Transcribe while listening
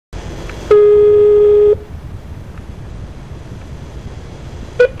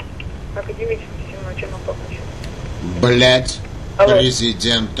Блять, Алло.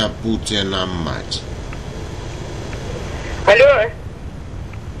 президента Путина мать. Алло.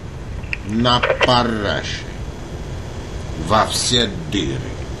 На параше. Во все дыры.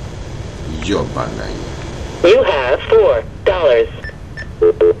 Ёбаная. You have $4.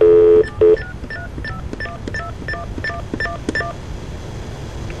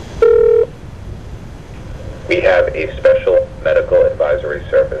 We have a special medical advisory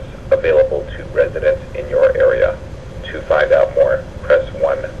service available to residents in your area. To find out more, press 1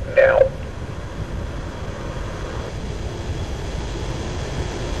 now.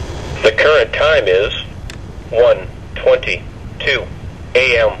 The current time is 1:22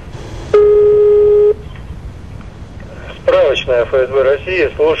 a.m. Справочная ФСБ России,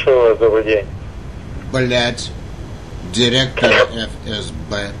 слушаю вас, добрый день. Блять, директор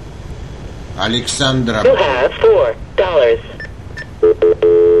ФСБ Александра. You have $4.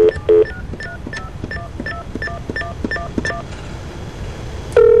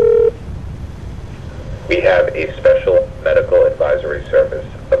 We have a special medical advisory service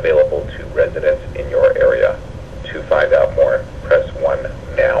available to residents in your area. To find out more, press 1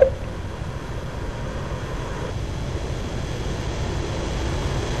 now.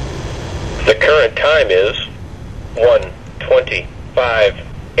 The current time is 1:25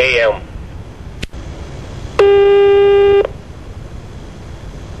 a.m.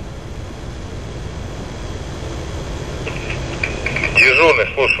 Дежурный,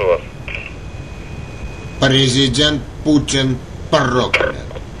 слушаю вас. Президент Путин проклят.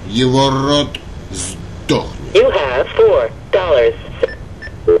 Его рот сдохнет. You have $4.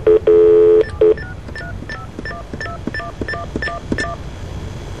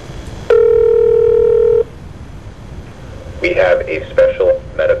 We have a special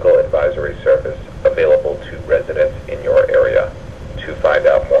medical advisory service available to residents in your area. To find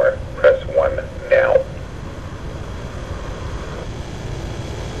out more, press 1 now.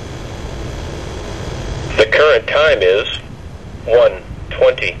 The current time is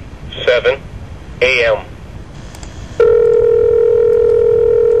 1:27 a.m.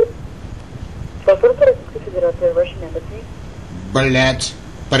 Прокуратура Российской Федерации, ваши мембры. Блять,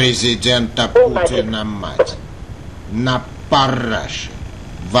 президента Путина мать. На параше.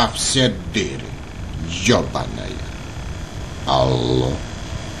 Во все дыры. Ёбаная. Алло.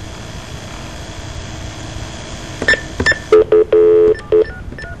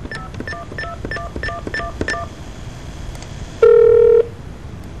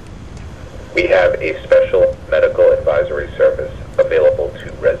 We have a special medical advisory service available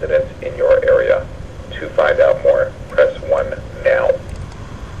to residents in your area. To find out more, press 1 now.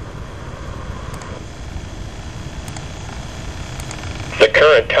 The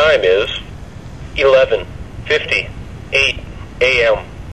current time is 11:58 a.m.